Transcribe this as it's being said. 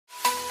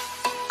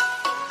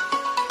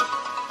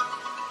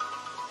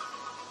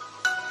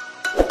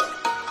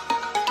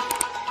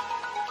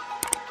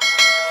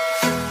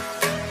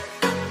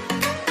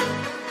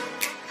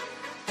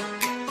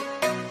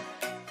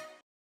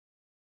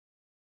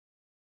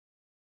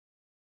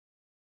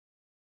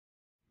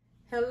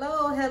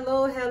Hello,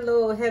 hello,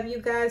 hello. Have you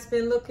guys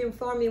been looking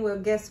for me? Well,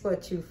 guess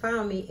what? You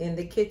found me in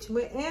the kitchen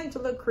with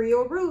Angela,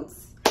 Creole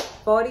Roots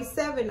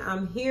 47.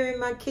 I'm here in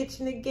my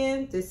kitchen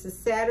again. This is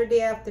Saturday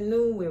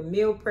afternoon. We're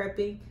meal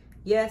prepping.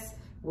 Yes,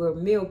 we're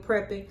meal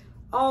prepping.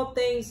 All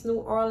things New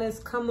Orleans.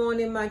 Come on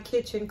in my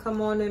kitchen.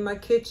 Come on in my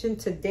kitchen.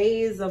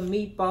 Today is a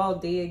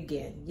meatball day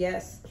again.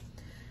 Yes.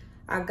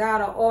 I got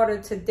an order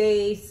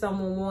today.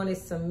 Someone wanted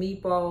some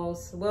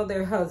meatballs. Well,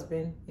 their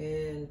husband.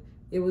 And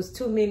it was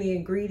too many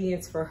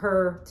ingredients for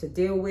her to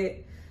deal with.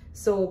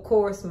 So, of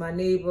course, my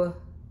neighbor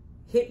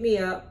hit me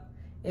up.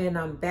 And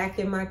I'm back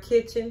in my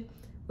kitchen.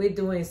 We're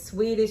doing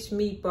Swedish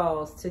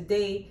meatballs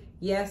today.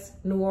 Yes,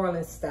 New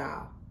Orleans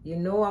style. You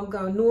know I'm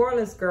going New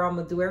Orleans girl. I'm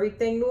going to do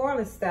everything New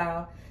Orleans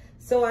style.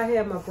 So I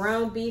have my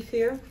ground beef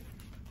here.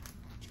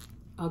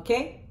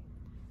 Okay.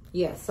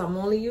 Yes, I'm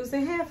only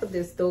using half of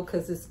this though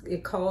because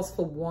it calls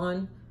for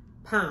 1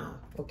 pound.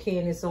 Okay,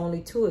 and it's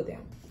only 2 of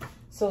them.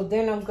 So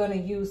then I'm going to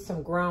use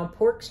some ground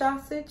pork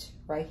sausage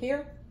right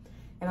here.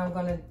 And I'm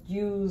going to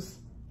use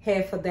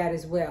half of that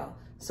as well.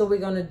 So we're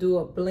going to do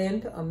a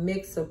blend, a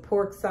mix of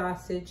pork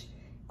sausage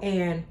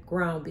and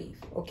ground beef.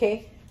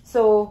 Okay,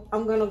 so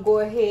I'm going to go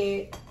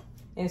ahead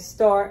and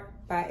start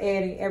by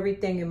adding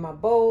everything in my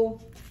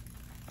bowl.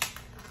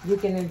 You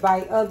can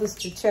invite others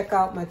to check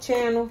out my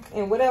channel.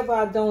 And whatever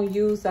I don't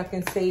use, I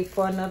can save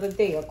for another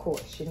day, of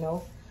course, you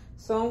know.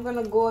 So I'm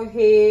going to go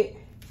ahead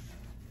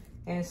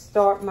and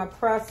start my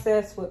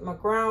process with my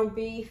ground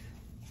beef.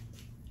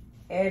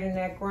 Adding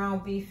that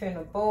ground beef in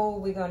a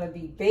bowl. We're going to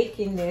be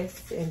baking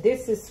this. And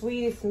this is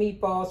Swedish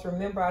meatballs.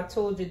 Remember, I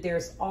told you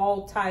there's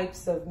all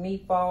types of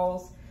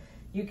meatballs.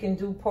 You can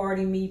do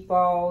party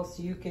meatballs.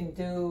 You can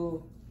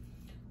do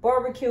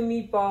barbecue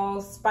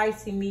meatballs,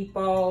 spicy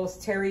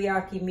meatballs,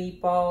 teriyaki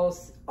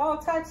meatballs, all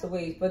types of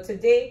ways. But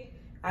today,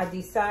 I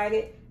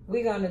decided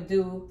we're going to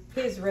do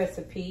his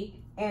recipe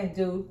and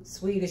do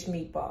Swedish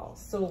meatballs.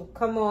 So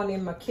come on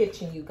in my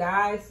kitchen, you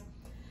guys.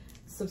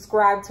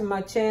 Subscribe to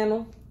my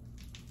channel.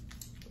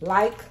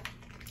 Like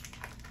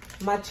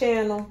my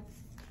channel.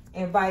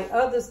 Invite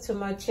others to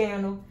my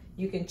channel.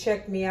 You can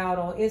check me out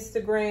on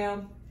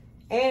Instagram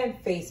and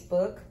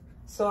Facebook.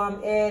 So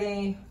I'm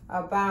adding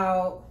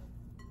about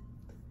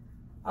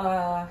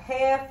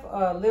half,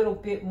 a little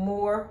bit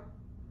more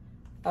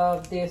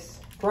of this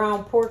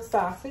ground pork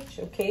sausage,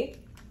 okay?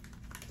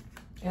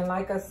 And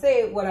like I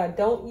said, what I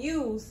don't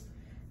use,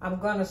 I'm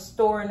gonna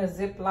store in a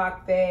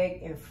Ziploc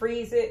bag and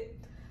freeze it.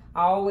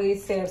 I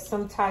always have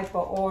some type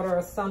of order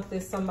or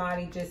something,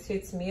 somebody just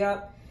hits me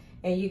up,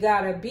 and you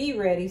gotta be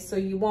ready so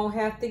you won't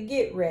have to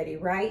get ready,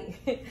 right?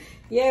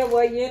 Yeah,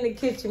 well, you're in the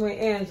kitchen with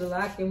Angela.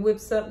 I can whip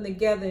something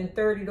together in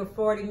 30 to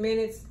 40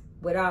 minutes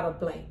without a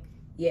blink.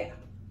 Yeah.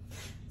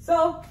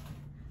 So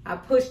I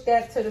push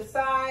that to the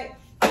side.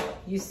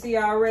 You see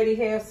I already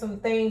have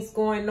some things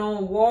going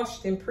on,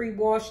 washed and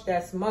pre-washed.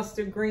 That's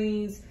mustard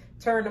greens,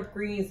 turnip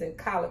greens, and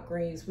collard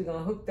greens. We're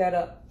gonna hook that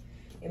up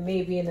and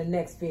maybe in the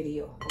next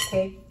video,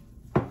 okay?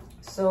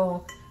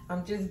 So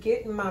I'm just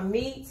getting my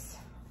meats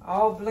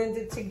all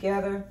blended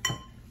together.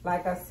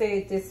 Like I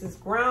said, this is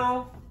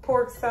ground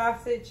pork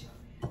sausage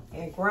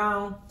and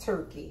ground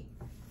turkey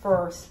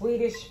for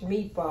Swedish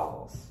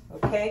meatballs,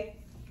 okay?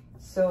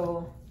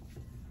 So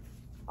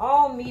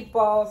all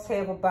meatballs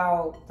have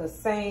about the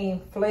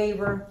same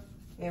flavor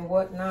and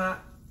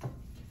whatnot,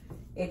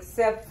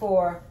 except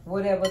for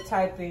whatever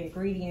type of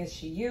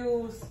ingredients you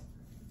use.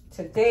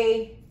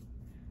 Today,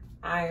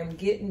 I am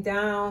getting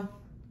down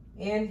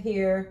in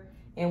here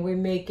and we're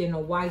making a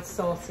white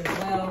sauce as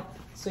well.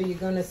 So you're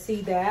gonna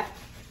see that.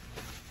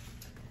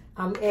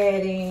 I'm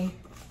adding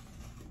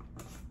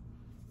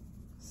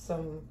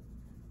some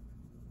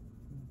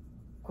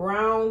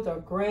ground or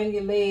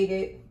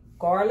granulated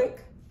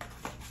garlic.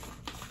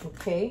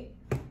 Okay,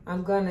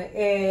 I'm gonna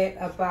add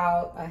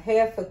about a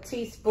half a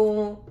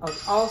teaspoon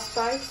of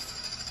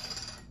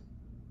allspice.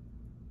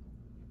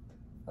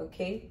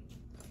 Okay,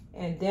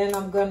 and then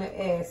I'm gonna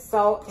add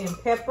salt and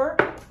pepper.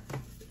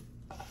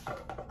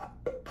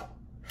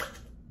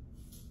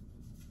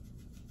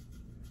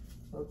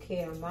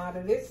 Okay, I'm out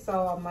of this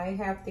salt. I might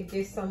have to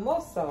get some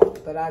more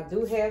salt, but I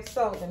do have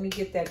salt. Let me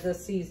get that good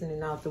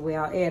seasoning out the way.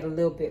 I'll add a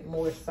little bit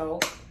more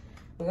salt.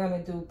 We're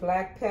gonna do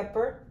black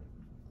pepper.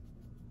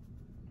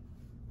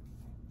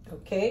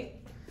 Okay,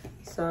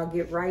 so I'll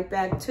get right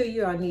back to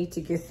you. I need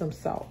to get some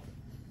salt.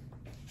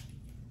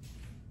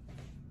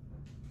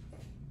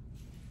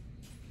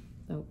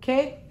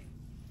 Okay,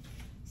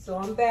 so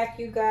I'm back,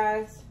 you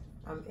guys.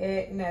 I'm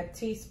adding that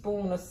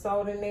teaspoon of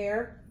salt in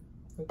there.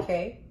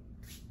 Okay,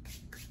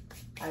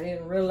 I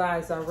didn't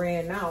realize I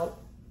ran out.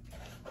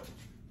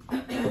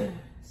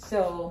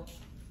 So,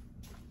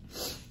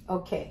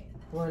 okay,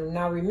 well,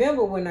 now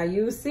remember when I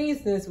use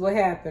seasonings, what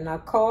happened? I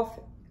cough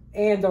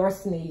and or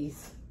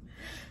sneeze.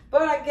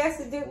 But I guess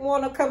it didn't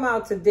want to come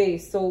out today,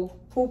 so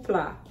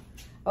hoopla.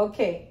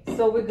 Okay,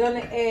 so we're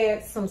gonna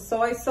add some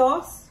soy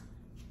sauce,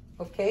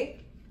 okay?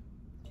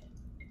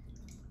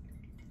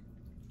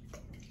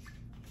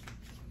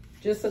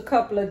 Just a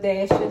couple of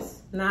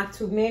dashes, not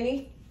too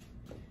many.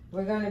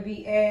 we're going to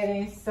be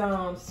adding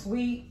some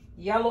sweet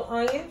yellow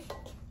onion,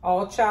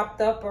 all chopped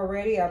up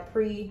already. I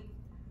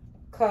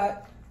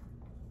pre-cut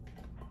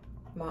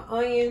my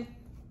onion.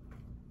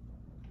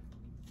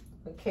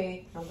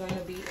 Okay, I'm going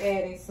to be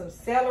adding some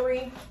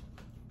celery.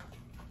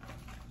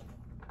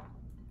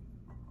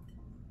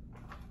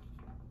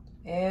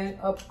 And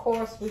of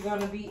course, we're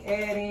going to be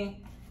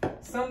adding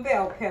some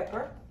bell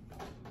pepper.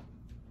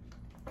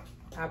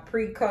 I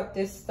pre-cut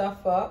this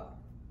stuff up.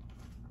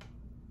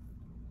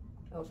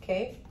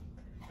 Okay.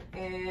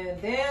 And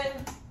then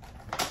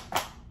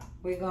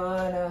we're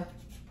going to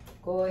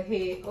go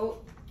ahead. Oh,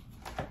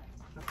 I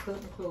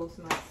couldn't close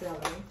my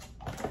celery.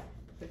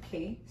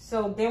 Okay.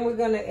 So then we're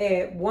going to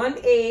add 1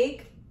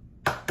 egg.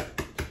 All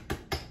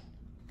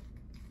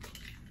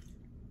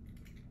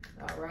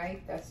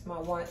right. That's my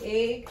 1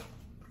 egg.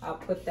 I'll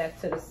put that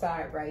to the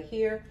side right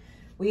here.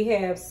 We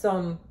have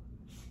 3/4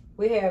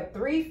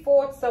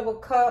 of a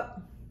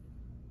cup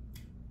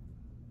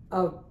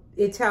of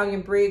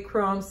Italian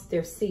breadcrumbs.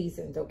 They're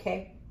seasoned,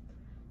 okay?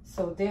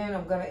 So then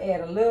I'm gonna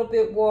add a little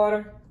bit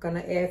water. I'm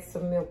gonna add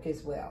some milk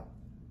as well.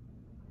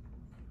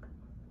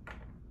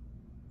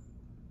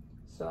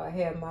 So I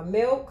have my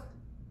milk.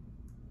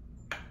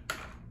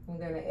 I'm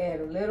gonna add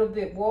a little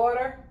bit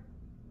water.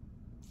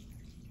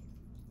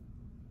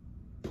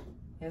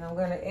 And I'm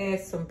gonna add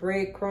some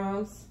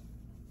breadcrumbs.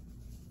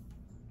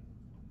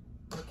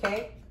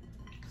 Okay,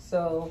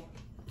 so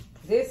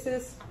this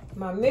is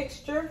my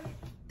mixture.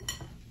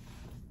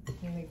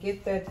 Let me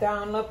get that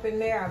down up in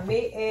there. I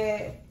may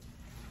add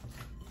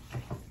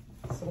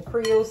some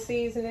Creole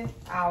seasoning.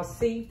 I'll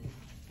see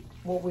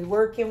what we're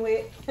working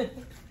with.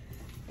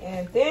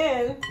 And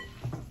then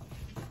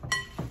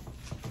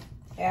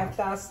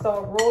after I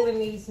start rolling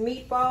these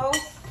meatballs,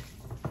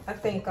 I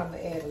think I'm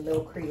gonna add a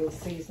little Creole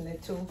seasoning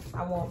too.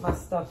 I want my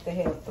stuff to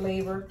have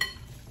flavor.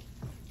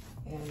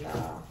 And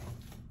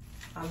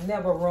I'm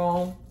never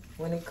wrong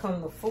when it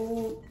comes to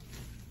food.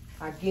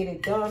 I get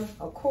it done.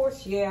 Of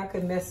course, yeah, I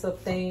can mess up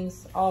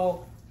things.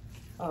 All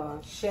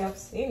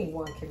chefs,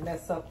 anyone can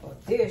mess up a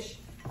dish.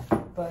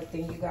 But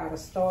then you gotta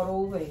start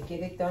over and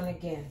get it done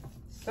again.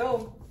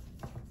 So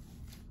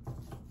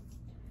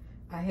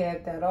I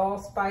had that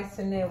allspice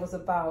in there. It was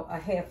about a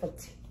half a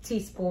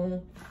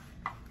teaspoon.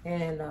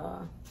 And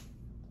I'm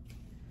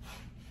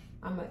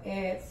gonna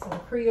add some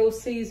Creole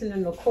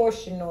seasoning. Of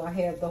course, you know I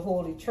have the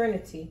Holy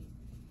Trinity.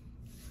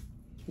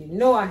 You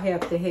know I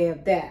have to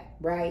have that,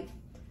 right?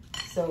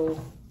 So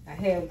I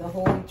have the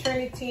Holy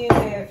Trinity in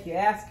there. If you're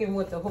asking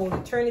what the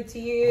Holy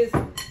Trinity is,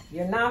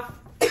 you're not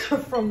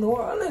from New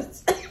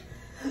Orleans.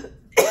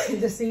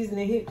 The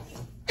seasoning here.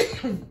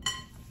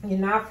 You're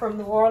not from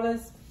New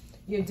Orleans.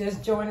 You're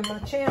just joining my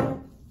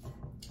channel.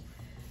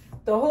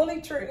 The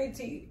Holy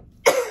Trinity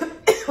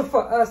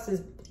for us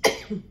is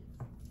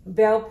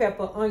bell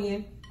pepper,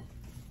 onion,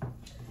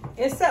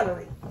 and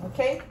celery,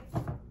 okay?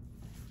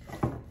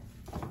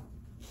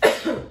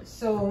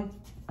 So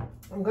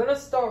I'm gonna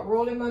start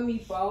rolling my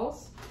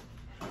meatballs.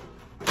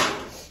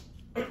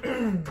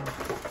 I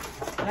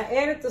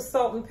added the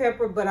salt and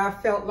pepper, but I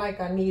felt like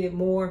I needed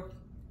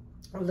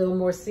a little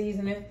more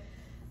seasoning.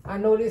 I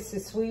know this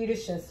is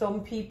Swedish and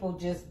some people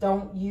just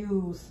don't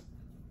use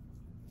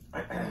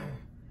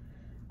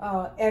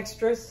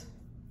extras,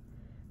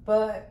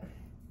 but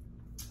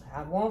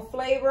I want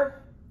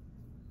flavor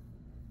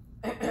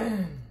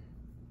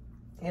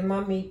in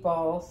my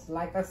meatballs.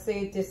 Like I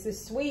said, this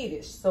is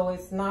Swedish, so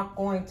it's not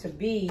going to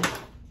be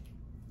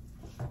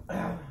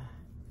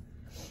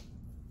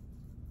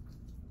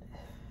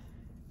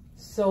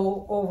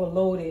so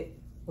overloaded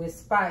with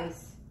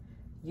spice.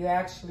 You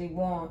actually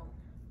want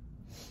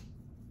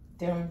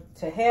them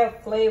to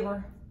have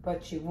flavor,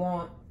 but you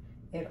want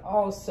it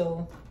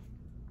also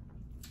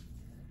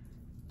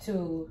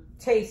to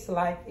taste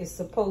like it's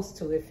supposed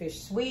to. If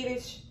it's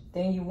Swedish,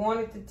 then you want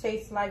it to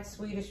taste like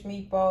Swedish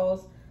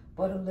meatballs,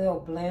 but a little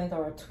blend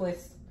or a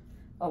twist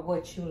of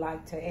what you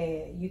like to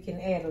add. You can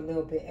add a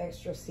little bit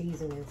extra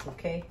seasonings,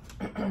 okay?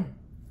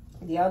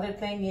 The other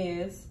thing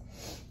is,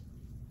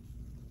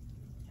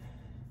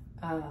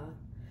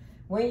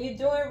 when you're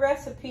doing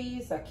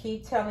recipes, I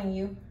keep telling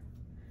you,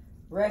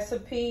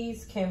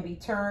 recipes can be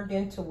turned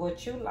into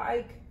what you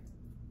like.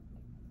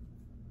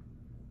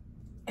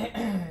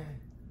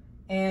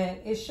 And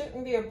it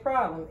shouldn't be a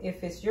problem.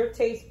 If it's your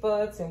taste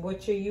buds and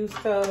what you're used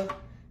to,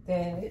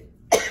 then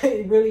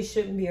it really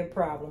shouldn't be a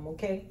problem,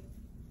 okay?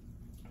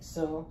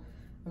 So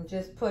I'm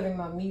just putting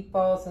my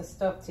meatballs and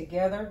stuff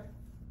together.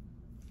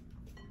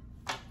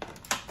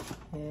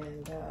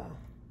 And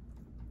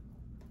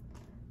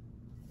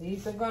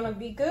these are gonna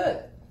be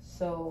good.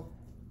 So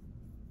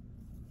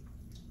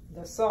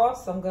the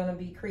sauce, I'm gonna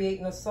be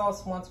creating a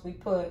sauce once we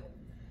put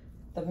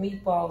the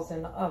meatballs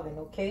in the oven,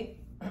 okay?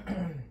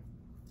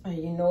 And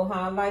you know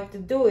how I like to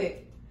do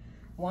it.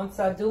 Once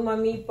I do my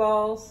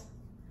meatballs,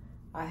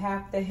 I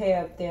have to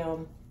have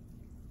them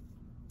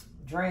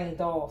drained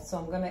off. So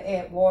I'm gonna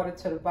add water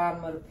to the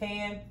bottom of the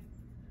pan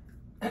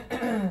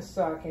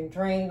so I can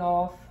drain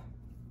off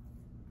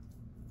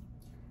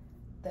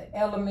the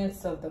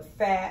elements of the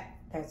fat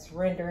that's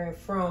rendering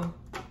from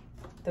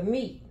the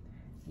meat.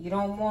 You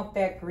don't want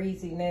that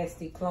greasy,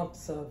 nasty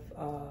clumps of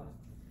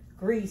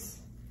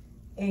grease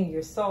in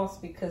your sauce,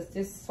 because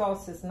this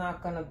sauce is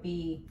not gonna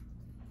be,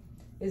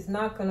 it's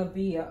not gonna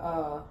be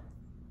a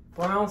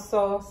brown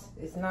sauce.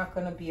 It's not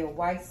gonna be a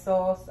white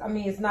sauce. I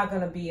mean, it's not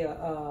gonna be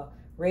a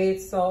red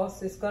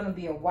sauce. It's gonna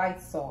be a white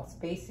sauce.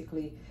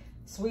 Basically,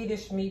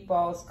 Swedish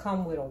meatballs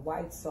come with a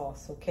white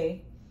sauce,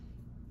 okay?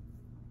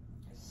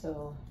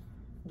 So,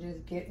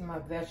 just getting my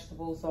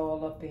vegetables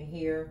all up in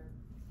here.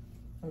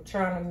 I'm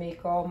trying to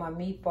make all my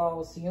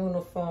meatballs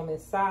uniform in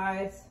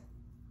size.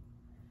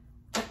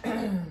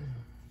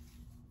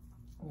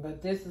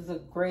 But this is a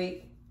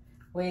great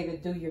way to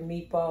do your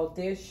meatball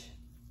dish.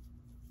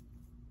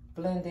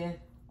 Blending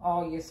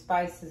all your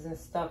spices and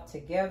stuff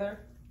together.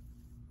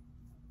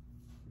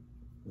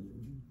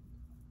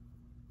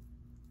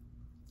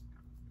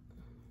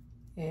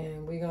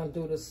 And we're gonna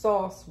do the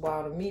sauce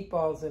while the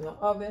meatballs in the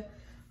oven.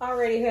 I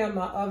already have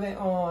my oven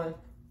on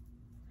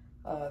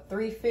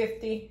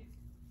 350.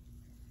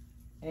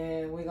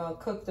 And we're gonna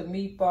cook the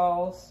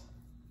meatballs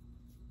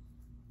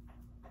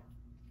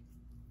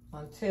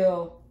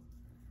until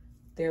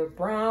they're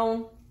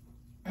brown.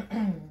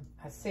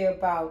 I say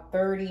about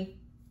 30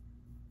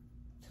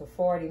 to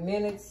 40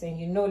 minutes, and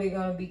you know they're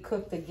gonna be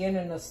cooked again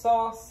in the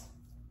sauce.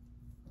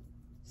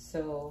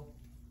 So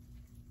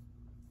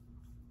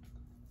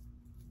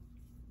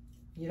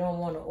you don't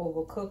want to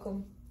overcook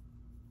them,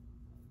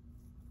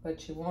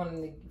 but you want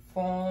them to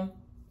form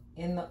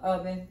in the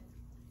oven.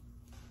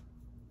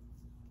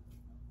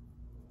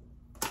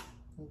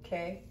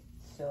 Okay,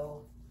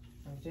 so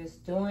I'm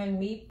just doing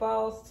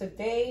meatballs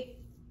today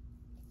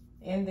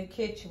in the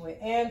kitchen with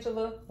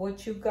Angela.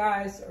 What you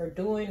guys are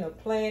doing or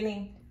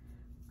planning,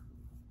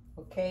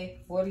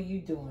 okay? What are you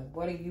doing?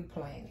 What are you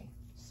planning?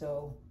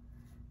 So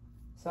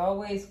it's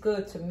always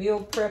good to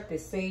meal prep.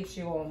 It saves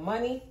you on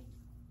money.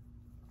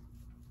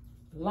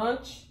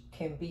 Lunch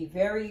can be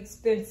very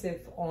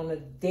expensive on a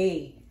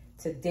day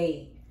to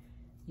day.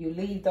 You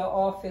leave the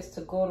office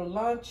to go to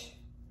lunch,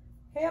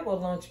 have a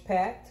lunch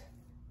packed,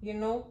 you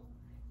know,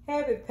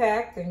 have it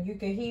packed, and you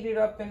can heat it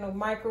up in the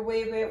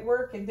microwave at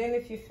work. And then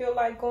if you feel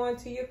like going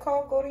to your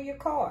car, go to your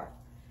car.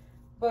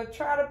 But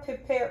try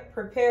to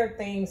prepare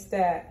things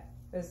that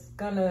is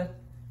gonna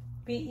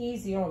be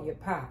easy on your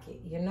pocket,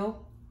 you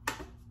know.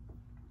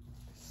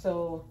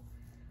 So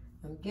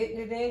I'm getting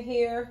it in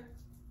here.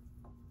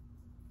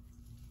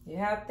 You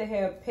have to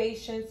have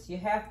patience. You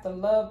have to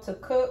love to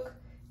cook.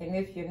 And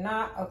if you're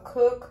not a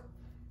cook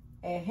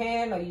at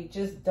hand, or you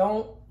just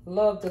don't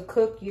love to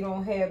cook, you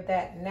don't have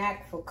that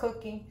knack for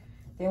cooking,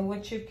 then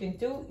what you can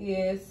do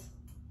is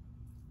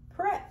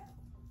prep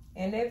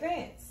in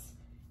advance.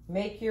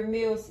 Make your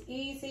meals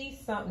easy,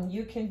 something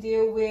you can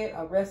deal with,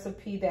 a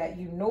recipe that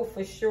you know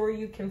for sure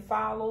you can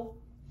follow,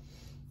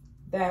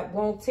 that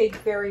won't take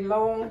very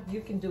long.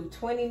 You can do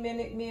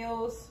 20-minute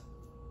meals.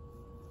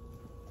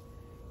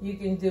 You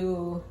can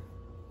do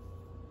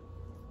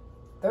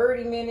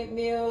 30-minute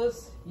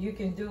meals. You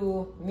can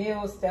do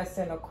meals that's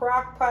in a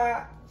crock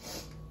pot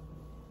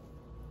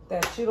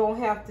that you don't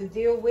have to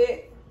deal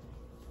with.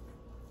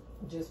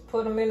 Just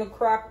put them in a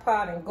crock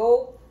pot and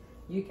go.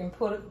 You can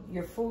put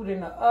your food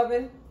in the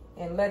oven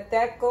and let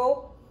that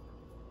go.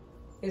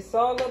 It's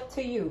all up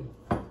to you.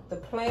 The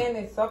plan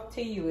is up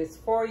to you. It's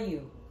for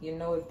you. You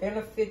know, it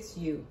benefits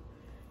you.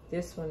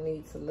 This one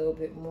needs a little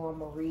bit more.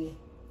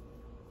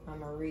 I'm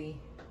gonna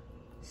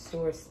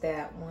resource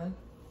that one.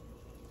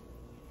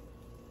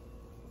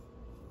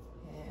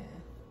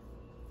 And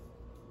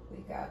we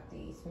got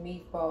these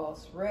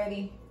meatballs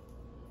ready.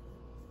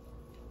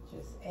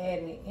 Just add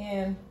it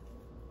in.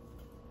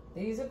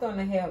 These are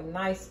gonna have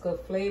nice, good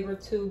flavor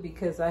too,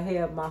 because I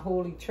have my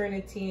Holy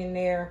Trinity in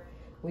there.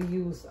 We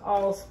use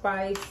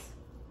allspice,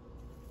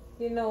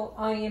 you know,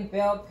 onion,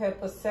 bell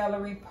pepper,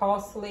 celery,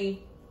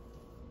 parsley.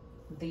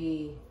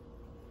 The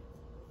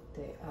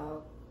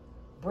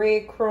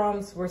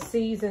breadcrumbs were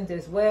seasoned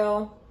as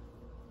well.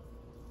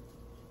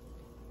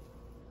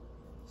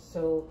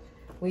 So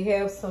we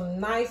have some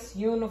nice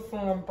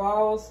uniform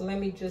balls. Let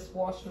me just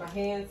wash my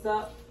hands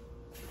up.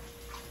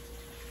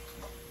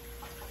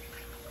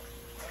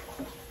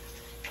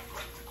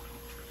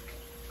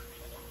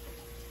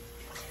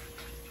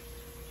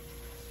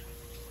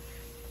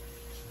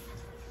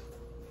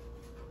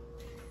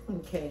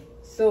 Okay,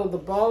 so the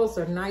balls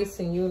are nice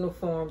and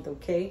uniformed,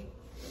 okay?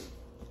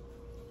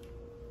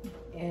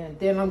 And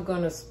then I'm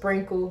gonna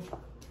sprinkle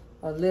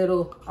a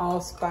little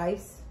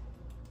allspice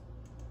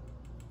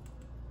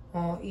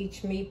on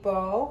each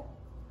meatball,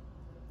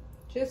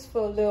 just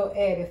for a little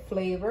added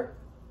flavor.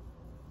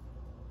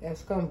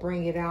 That's gonna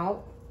bring it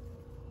out,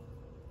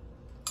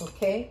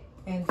 okay?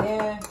 And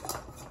then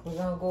we're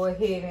gonna go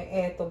ahead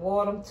and add the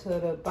water to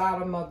the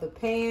bottom of the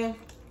pan.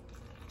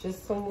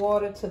 Just some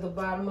water to the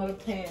bottom of the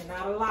pan,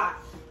 not a lot.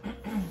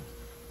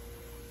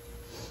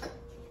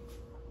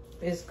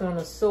 It's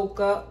gonna soak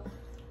up.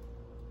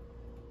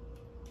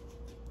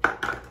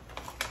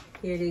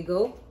 Here they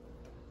go.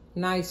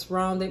 Nice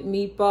rounded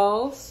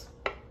meatballs.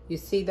 You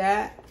see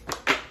that?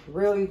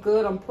 Really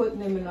good. I'm putting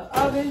them in the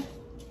oven.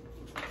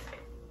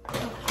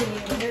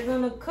 They're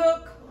gonna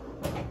cook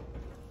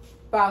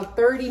about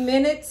 30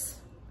 minutes,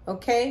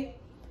 okay?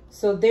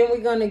 So then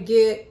we're gonna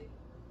get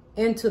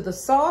into the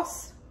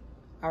sauce,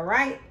 all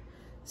right?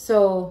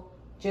 So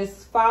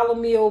just follow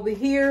me over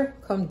here.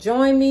 Come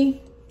join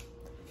me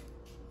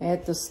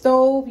at the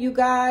stove, you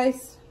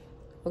guys,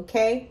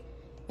 okay?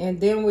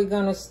 And then we're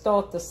gonna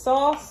start the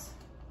sauce.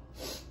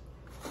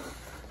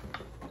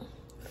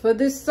 For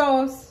this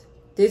sauce,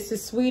 this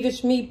is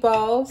Swedish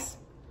Meatballs.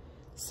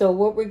 So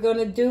what we're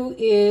gonna do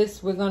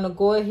is we're gonna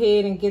go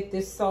ahead and get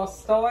this sauce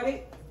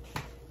started.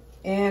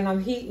 And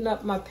I'm heating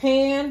up my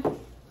pan.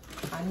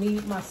 I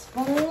need my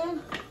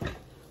spoon.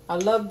 I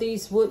love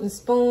these wooden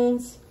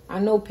spoons. I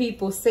know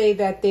people say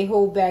that they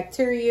hold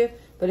bacteria,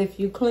 but if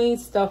you clean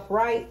stuff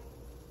right,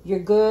 you're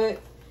good.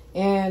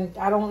 And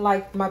I don't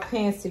like my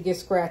pans to get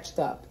scratched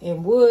up.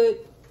 And wood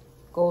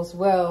goes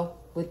well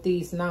with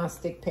these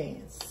non-stick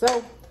pans.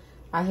 So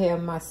I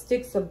have my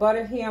sticks of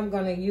butter here. I'm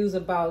gonna use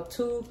about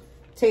 2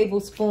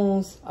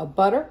 tablespoons of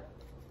butter.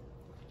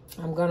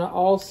 I'm gonna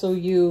also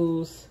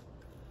use,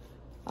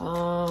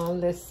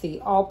 let's see,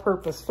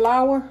 all-purpose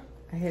flour.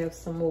 I have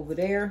some over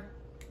there.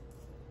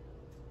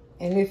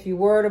 And if you're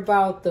worried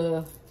about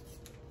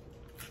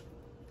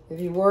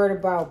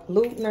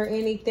gluten or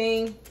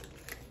anything,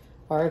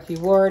 or if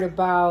you're worried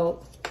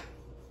about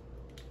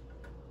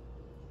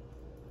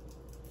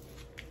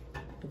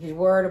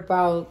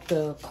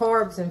the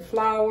carbs in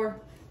flour,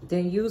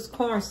 then use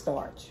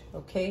cornstarch,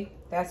 okay?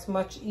 That's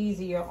much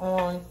easier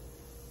on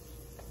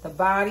the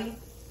body.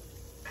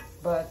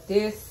 But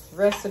this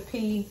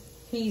recipe,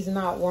 he's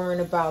not worrying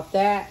about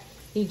that.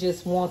 He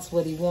just wants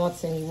what he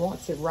wants, and he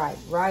wants it right,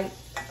 right?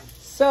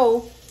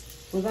 So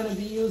we're gonna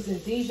be using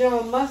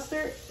Dijon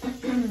mustard.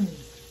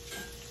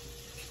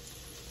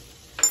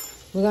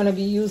 We're gonna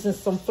be using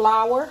some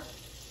flour,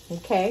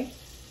 okay?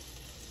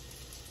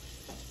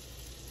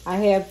 I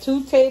have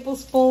 2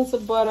 tablespoons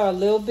of butter, a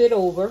little bit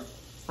over.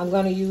 I'm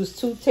gonna use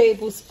 2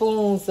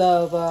 tablespoons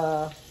of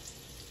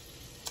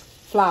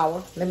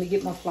flour. Let me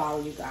get my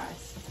flour, you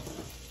guys.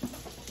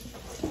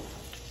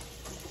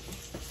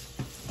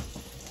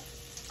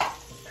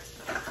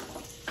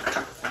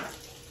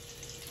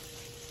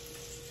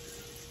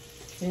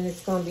 And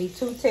it's gonna be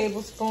 2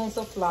 tablespoons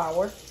of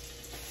flour.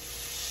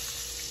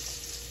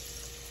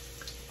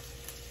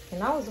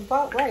 And I was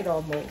about right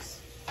almost.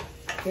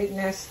 Getting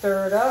that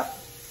stirred up.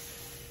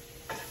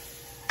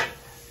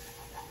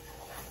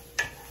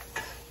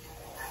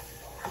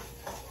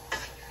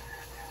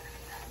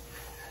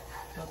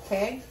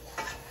 Okay.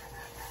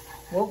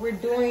 What we're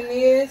doing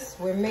is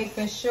we're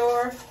making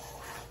sure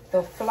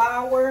the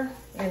flour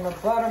and the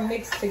butter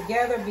mix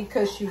together,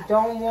 because you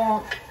don't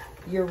want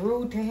your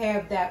roux to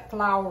have that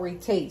floury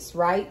taste,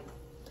 right?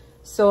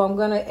 So I'm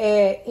gonna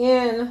add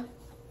in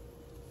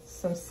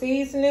some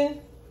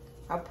seasoning.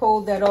 I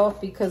pulled that off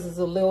because it's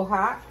a little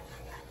hot.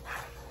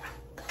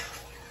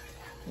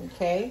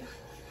 Okay.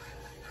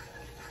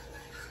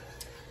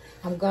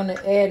 I'm gonna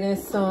add in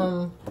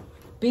some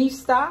beef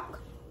stock.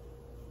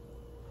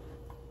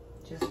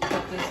 Just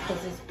put this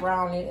because it's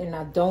browning and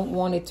I don't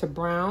want it to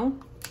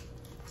brown.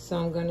 So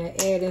I'm gonna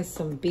add in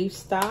some beef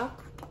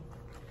stock.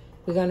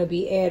 We're gonna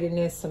be adding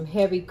in some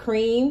heavy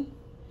cream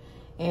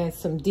and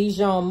some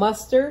Dijon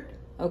mustard,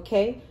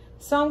 okay?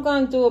 So I'm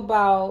gonna do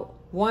about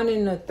 1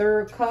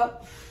 1/3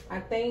 cup,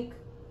 I think.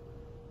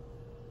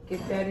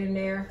 Get that in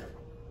there.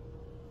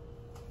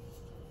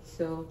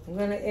 So I'm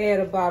gonna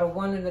add about a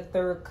 1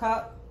 1/3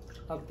 cup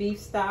of beef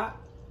stock.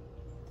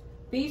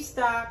 Beef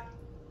stock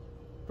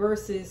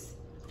versus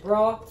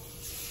broth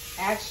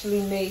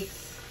actually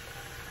makes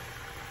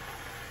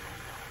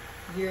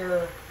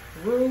your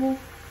roux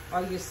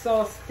or your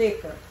sauce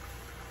thicker.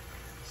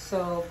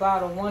 So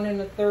about a 1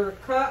 1/3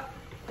 cup.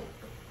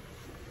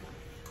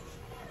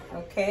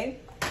 Okay.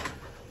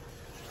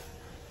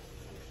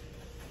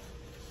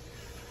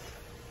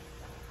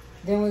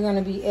 Then we're going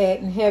to be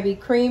adding heavy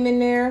cream in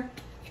there.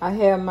 I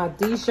have my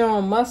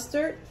Dijon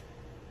mustard.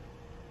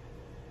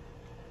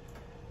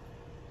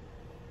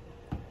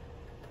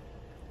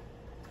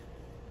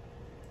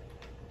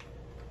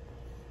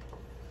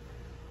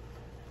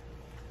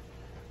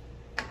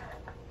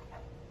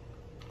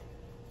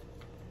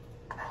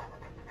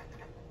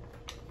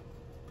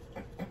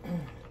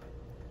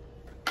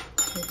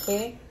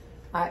 Okay,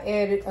 I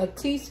added a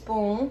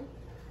teaspoon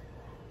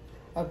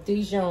of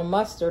Dijon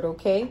mustard,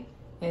 okay?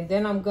 And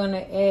then I'm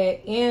gonna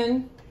add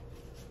in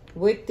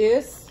with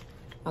this,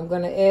 I'm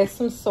gonna add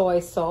some soy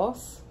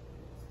sauce.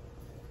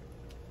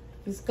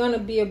 It's gonna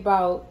be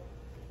about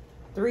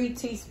 3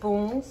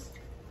 teaspoons,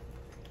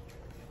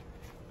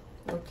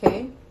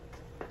 okay?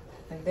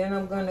 And then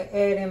I'm gonna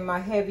add in my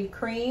heavy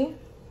cream.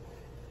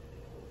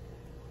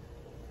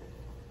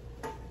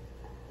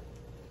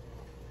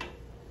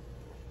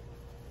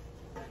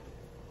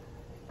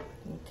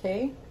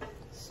 Okay,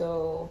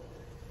 so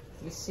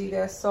you see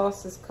that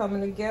sauce is coming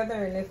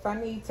together, and if I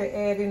need to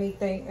add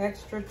anything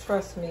extra,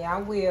 trust me,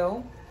 I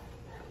will.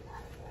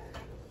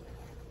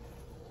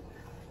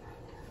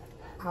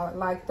 I would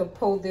like to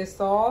pull this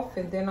off,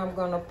 and then I'm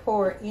gonna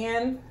pour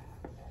in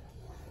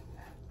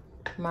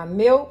my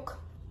milk.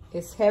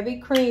 It's heavy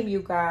cream,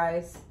 you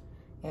guys.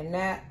 And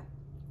that,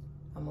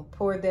 I'm gonna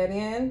pour that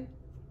in.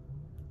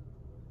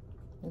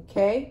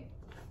 Okay.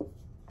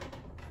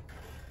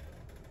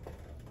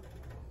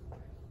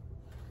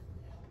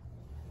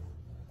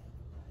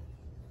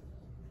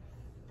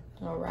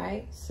 All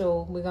right,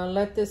 so we're gonna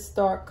let this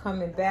start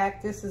coming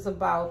back. This is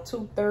about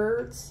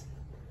 2/3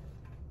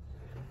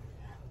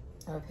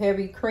 of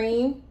heavy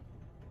cream.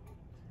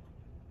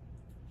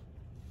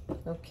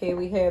 Okay,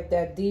 we have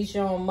that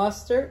Dijon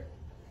mustard,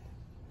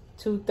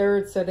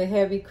 2/3 of the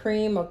heavy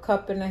cream, a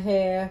cup and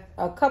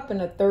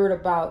a third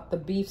about the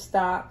beef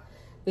stock.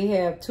 We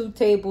have 2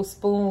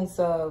 tablespoons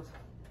of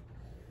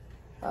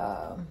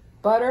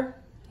butter.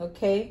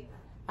 Okay,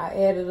 I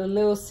added a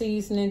little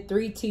seasoning,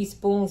 3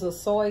 teaspoons of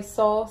soy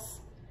sauce,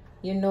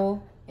 you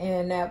know,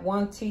 and that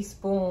 1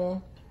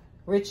 teaspoon,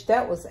 Rich,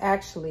 that was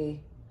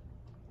actually,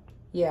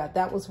 yeah,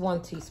 that was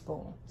 1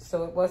 teaspoon.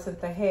 So it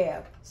wasn't the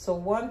half. So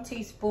 1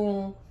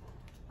 teaspoon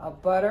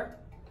of butter.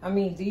 I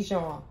mean,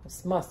 Dijon,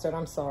 it's mustard,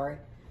 I'm sorry.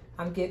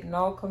 I'm getting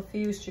all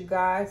confused, you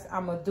guys.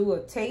 I'm gonna do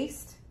a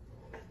taste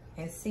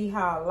and see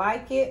how I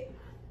like it.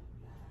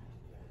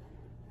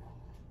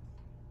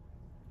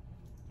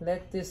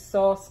 Let this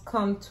sauce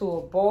come to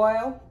a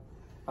boil,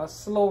 a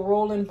slow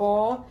rolling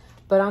boil.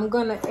 But I'm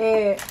gonna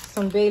add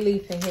some bay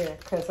leaf in here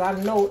because I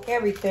know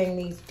everything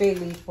needs bay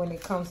leaf when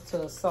it comes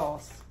to a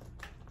sauce.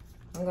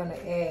 I'm gonna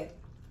add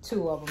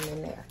 2 of them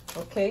in there,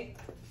 okay?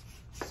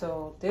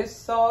 So this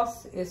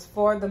sauce is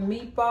for the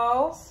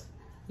meatballs.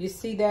 You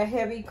see that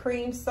heavy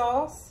cream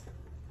sauce?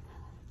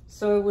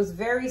 So it was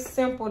very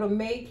simple to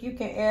make. You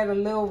can add a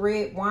little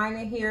red wine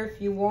in here if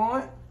you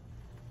want.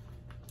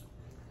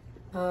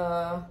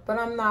 But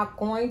I'm not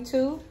going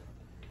to.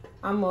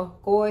 I'm gonna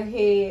go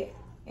ahead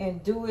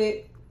and do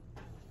it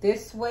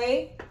this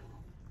way.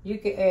 You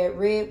can add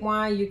red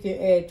wine, you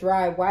can add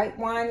dry white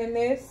wine in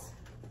this.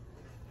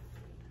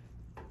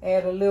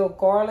 Add a little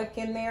garlic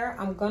in there.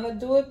 I'm gonna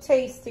do a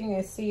tasting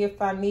and see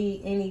if I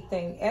need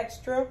anything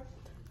extra.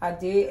 I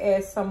did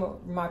add some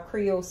of my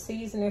Creole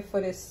seasoning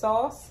for this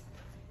sauce.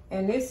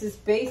 And this is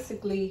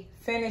basically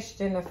finished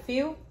in a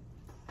few.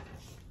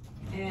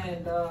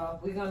 And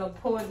we're gonna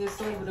pour this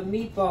over the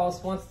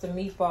meatballs once the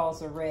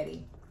meatballs are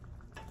ready.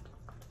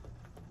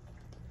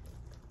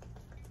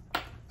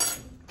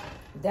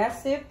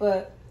 That's it,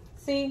 but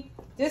see,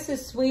 this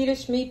is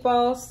Swedish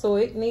meatballs, so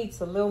it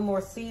needs a little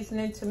more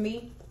seasoning to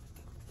me.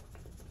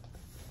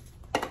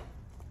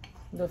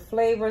 The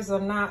flavors are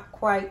not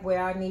quite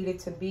where I need it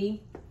to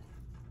be.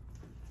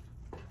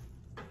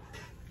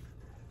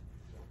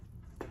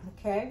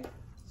 Okay,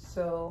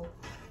 so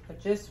I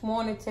just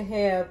wanted to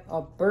have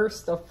a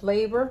burst of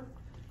flavor.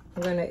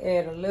 I'm gonna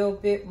add a little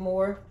bit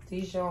more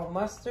Dijon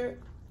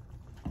mustard.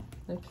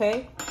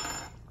 Okay,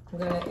 I'm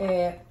gonna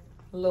add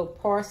a little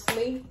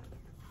parsley.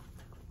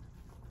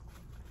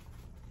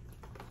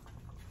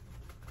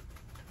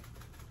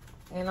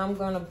 And I'm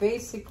gonna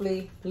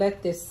basically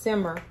let this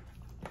simmer.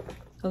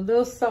 A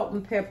little salt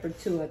and pepper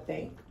too, I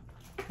think,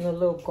 and a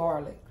little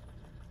garlic.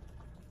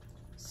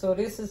 So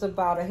this is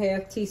about a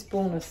 ½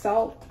 teaspoon of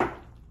salt.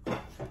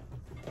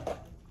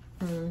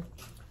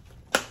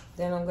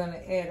 Then I'm gonna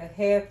add a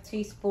 ½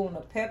 teaspoon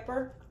of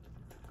pepper.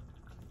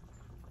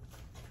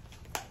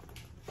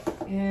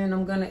 And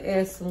I'm gonna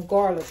add some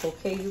garlic,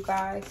 okay, you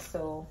guys?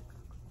 So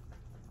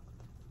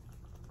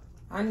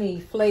I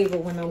need flavor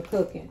when I'm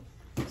cooking.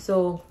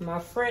 So my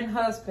friend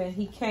husband,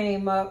 he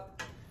came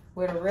up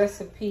with a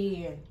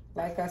recipe, and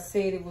like I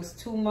said, it was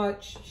too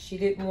much. She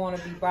didn't want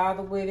to be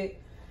bothered with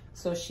it.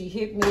 So she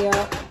hit me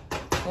up,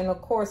 and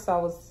of course I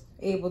was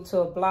able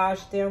to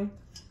oblige them.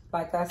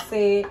 Like I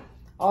said,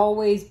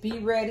 always be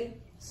ready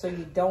so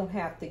you don't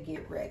have to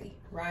get ready,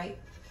 right?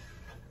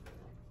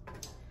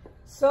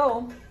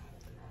 So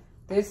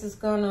this is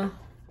gonna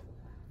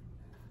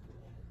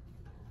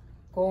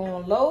go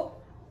on low.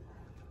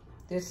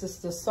 This is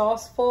the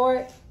sauce for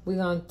it. We're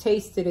gonna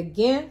taste it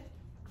again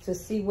to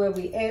see where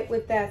we at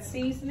with that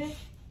seasoning.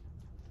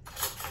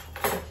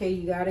 Okay,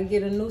 you gotta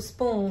get a new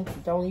spoon.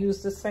 Don't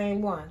use the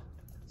same one.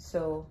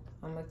 So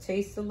I'm gonna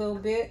taste a little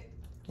bit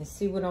and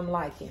see what I'm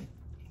liking.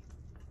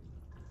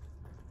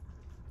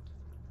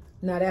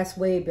 Now that's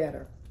way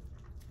better.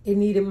 It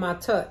needed my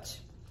touch.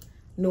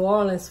 New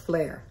Orleans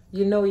flair.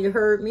 You know, you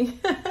heard me.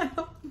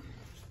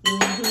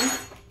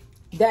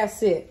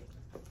 That's it.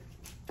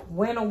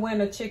 Winner,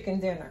 winner, chicken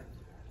dinner.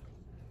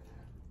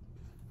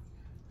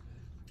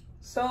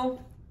 So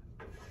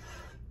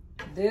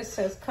this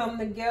has come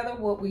together.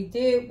 What we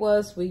did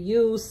was we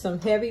used some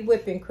heavy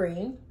whipping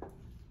cream.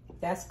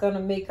 That's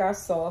gonna make our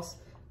sauce.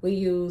 We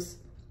used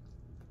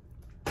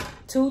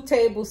 2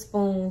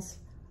 tablespoons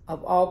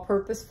of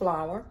all-purpose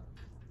flour.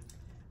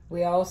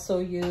 We also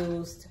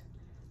used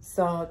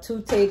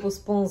 2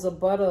 tablespoons of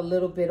butter, a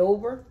little bit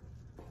over.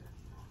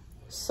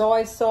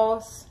 Soy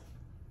sauce.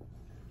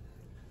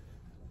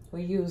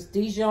 We used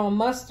Dijon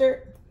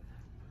mustard.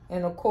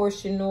 And of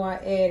course, you know I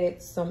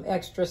added some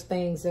extra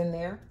things in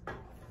there.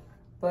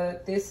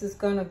 But this is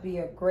gonna be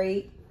a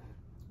great,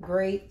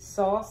 great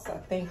sauce. I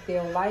think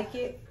they'll like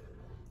it.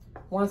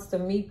 Once the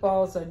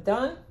meatballs are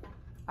done,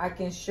 I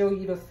can show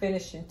you the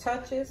finishing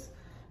touches.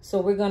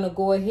 So we're gonna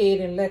go ahead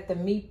and let the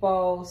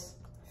meatballs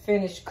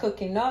finish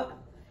cooking up.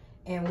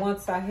 And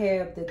once I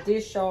have the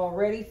dish all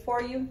ready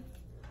for you,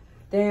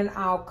 then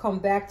I'll come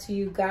back to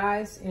you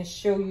guys and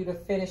show you the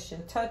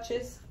finishing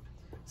touches.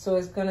 So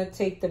it's gonna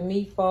take the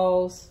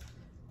meatballs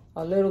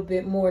a little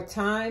bit more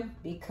time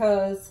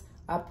because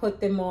I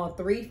put them on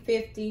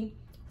 350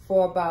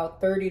 for about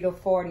 30 to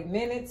 40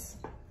 minutes.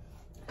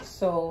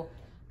 So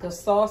the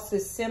sauce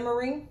is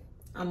simmering.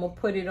 I'm gonna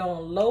put it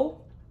on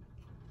low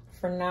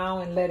for now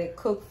and let it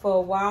cook for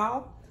a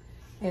while.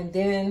 And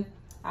then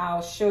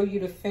I'll show you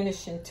the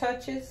finishing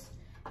touches,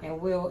 and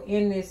we'll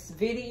end this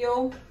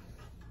video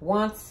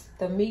once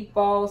the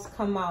meatballs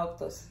come out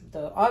the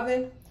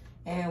oven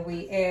and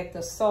we add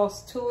the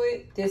sauce to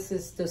it. This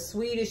is the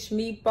Swedish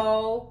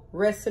meatball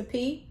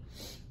recipe.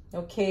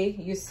 Okay,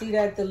 you see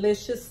that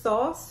delicious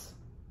sauce?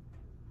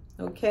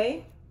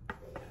 Okay,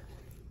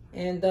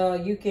 and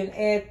you can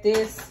add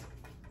this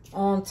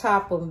on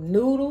top of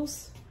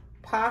noodles,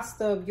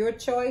 pasta of your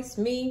choice.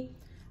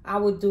 I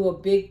would do a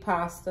big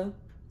pasta,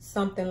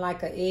 something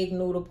like an egg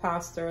noodle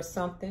pasta or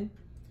something.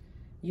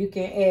 You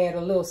can add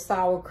a little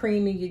sour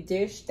cream in your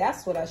dish.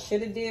 That's what I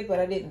should have did, but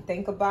I didn't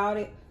think about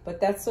it.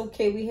 But that's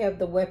okay. We have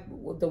the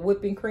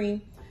whipping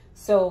cream.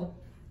 So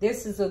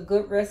this is a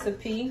good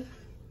recipe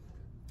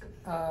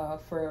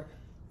for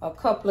a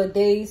couple of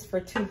days for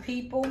 2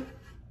 people.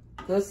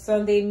 Good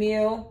Sunday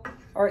meal,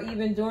 or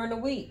even during the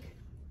week.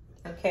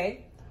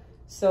 Okay,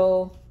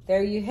 so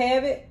there you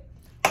have it.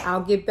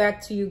 I'll get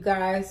back to you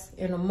guys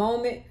in a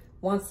moment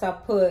once I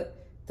put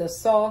the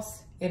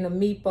sauce and the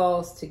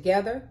meatballs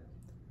together.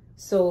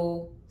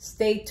 So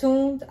stay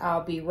tuned.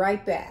 I'll be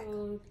right back.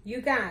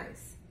 You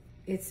guys,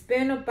 it's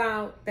been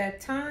about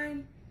that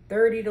time,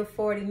 30 to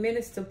 40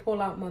 minutes to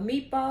pull out my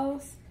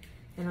meatballs.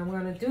 And I'm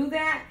gonna do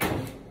that,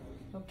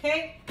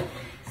 okay?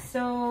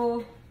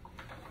 So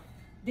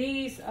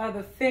these are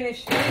the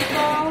finished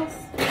meatballs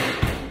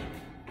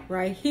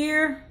right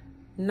here.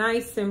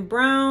 Nice and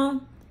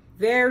brown,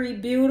 very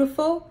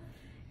beautiful.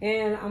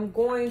 And I'm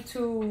going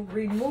to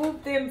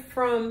remove them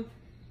from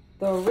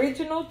the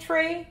original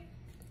tray,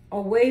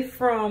 away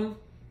from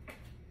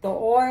the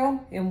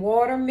oil and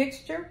water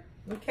mixture,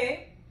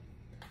 okay?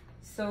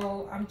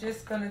 So I'm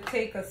just gonna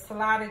take a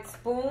slotted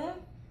spoon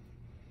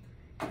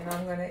and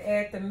I'm gonna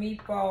add the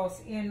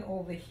meatballs in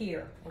over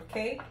here,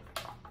 okay?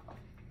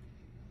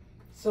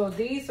 So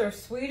these are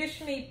Swedish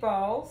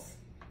meatballs.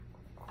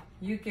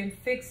 You can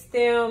fix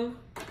them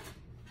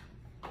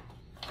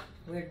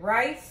with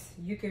rice,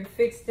 you can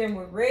fix them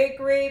with red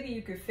gravy,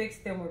 you can fix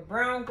them with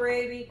brown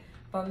gravy,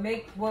 but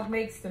what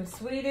makes them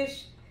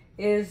Swedish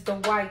is the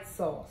white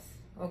sauce,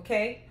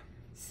 okay?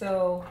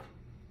 So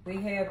we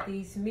have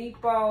these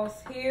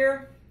meatballs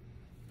here.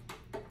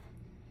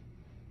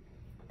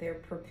 They're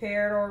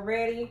prepared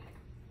already.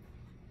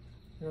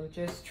 And I'm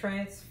just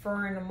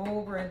transferring them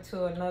over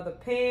into another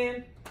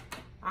pan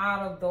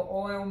out of the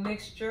oil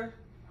mixture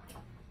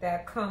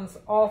that comes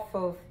off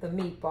of the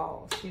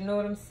meatballs. You know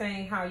what I'm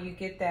saying? How you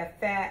get that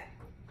fat.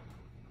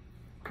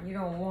 You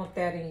don't want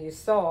that in your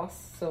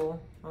sauce. So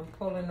I'm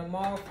pulling them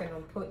off and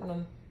I'm putting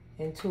them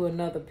into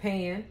another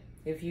pan,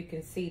 if you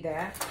can see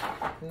that.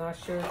 I'm not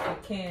sure if you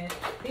can.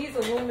 These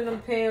aluminum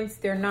pans,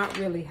 they're not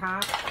really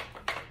hot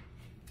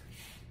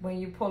when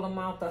you pull them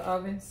out the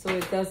oven, so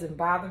it doesn't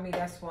bother me.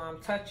 That's why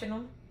I'm touching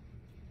them.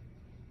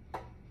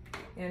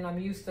 And I'm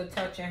used to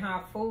touching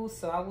hot food,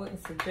 so I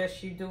wouldn't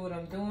suggest you do what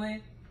I'm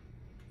doing.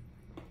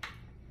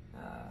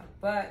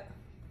 But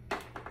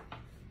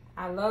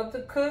I love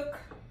to cook.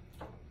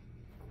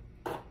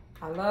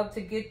 I love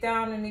to get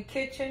down in the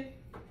kitchen.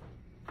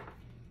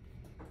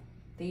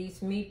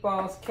 These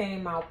meatballs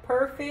came out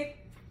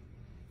perfect.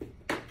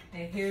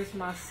 And here's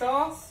my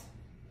sauce.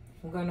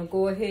 I'm gonna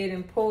go ahead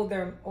and pull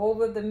them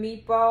over the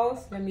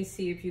meatballs. Let me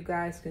see if you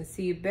guys can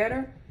see it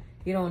better.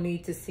 You don't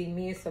need to see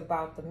me, it's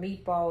about the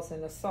meatballs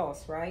and the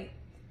sauce, right?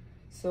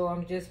 So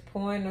I'm just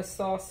pouring the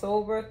sauce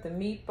over the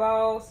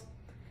meatballs.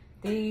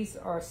 These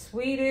are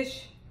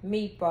Swedish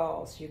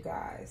meatballs, you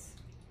guys.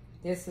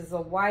 This is a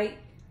white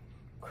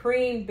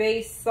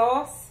cream-based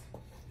sauce.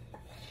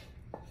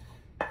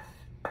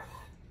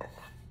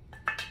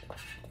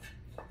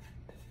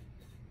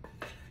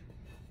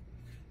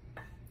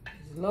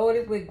 It's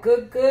loaded with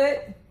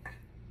good.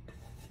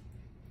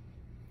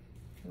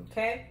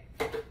 Okay,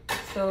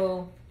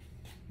 so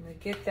I'm gonna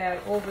get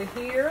that over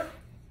here.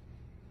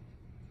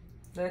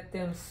 Let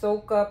them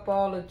soak up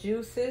all the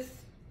juices.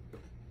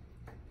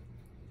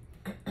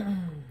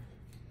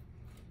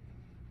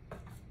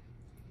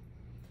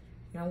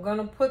 And I'm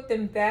gonna put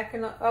them back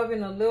in the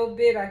oven a little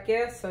bit, I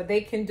guess, so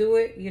they can do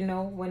it, you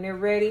know, when they're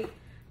ready.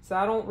 So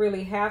I don't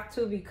really have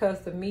to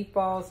because the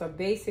meatballs are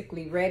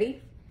basically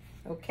ready.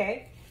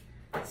 Okay,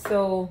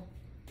 so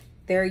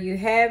there you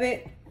have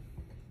it.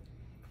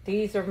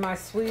 These are my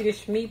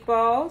Swedish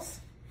meatballs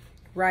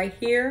right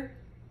here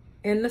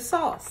in the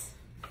sauce.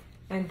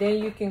 And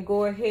then you can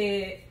go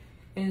ahead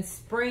and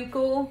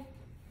sprinkle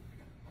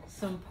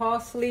some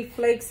parsley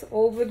flakes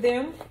over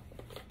them.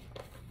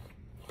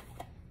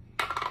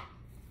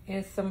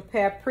 And some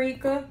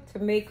paprika to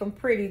make them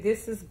pretty.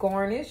 This is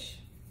garnish.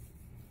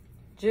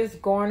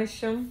 Just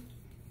garnish them,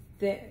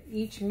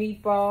 each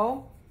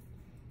meatball,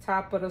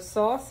 top of the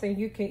sauce. And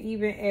you can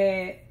even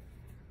add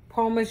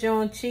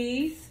Parmesan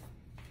cheese.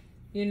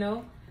 You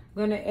know,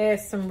 I'm gonna add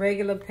some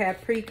regular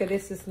paprika.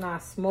 This is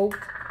not smoked.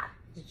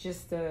 It's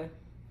just a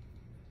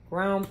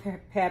ground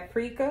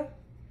paprika.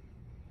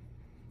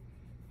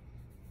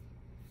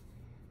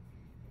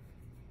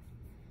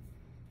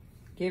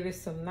 Give it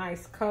some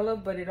nice color,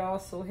 but it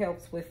also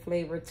helps with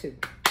flavor too.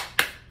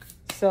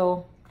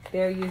 So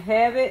there you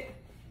have it.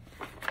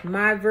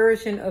 My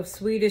version of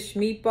Swedish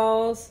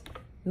meatballs,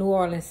 New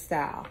Orleans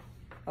style.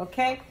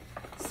 Okay?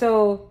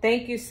 So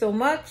thank you so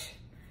much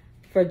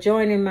for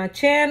joining my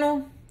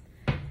channel.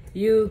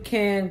 You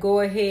can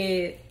go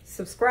ahead,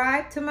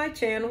 subscribe to my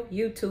channel,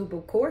 YouTube,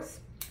 of course.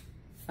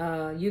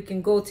 You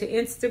can go to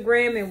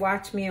Instagram and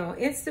watch me on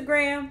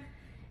Instagram.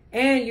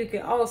 And you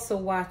can also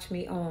watch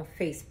me on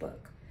Facebook.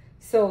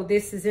 So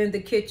this is In the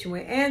Kitchen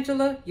with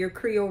Angela, your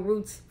Creole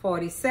Roots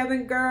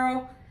 47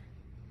 girl.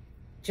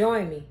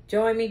 Join me,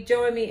 join me,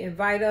 join me.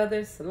 Invite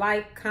others,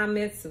 like,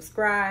 comment,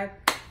 subscribe.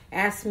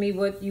 Ask me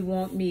what you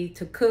want me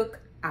to cook.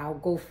 I'll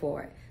go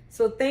for it.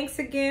 So thanks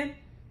again.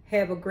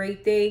 Have a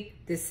great day.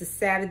 This is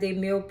Saturday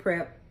Meal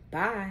Prep.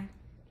 Bye.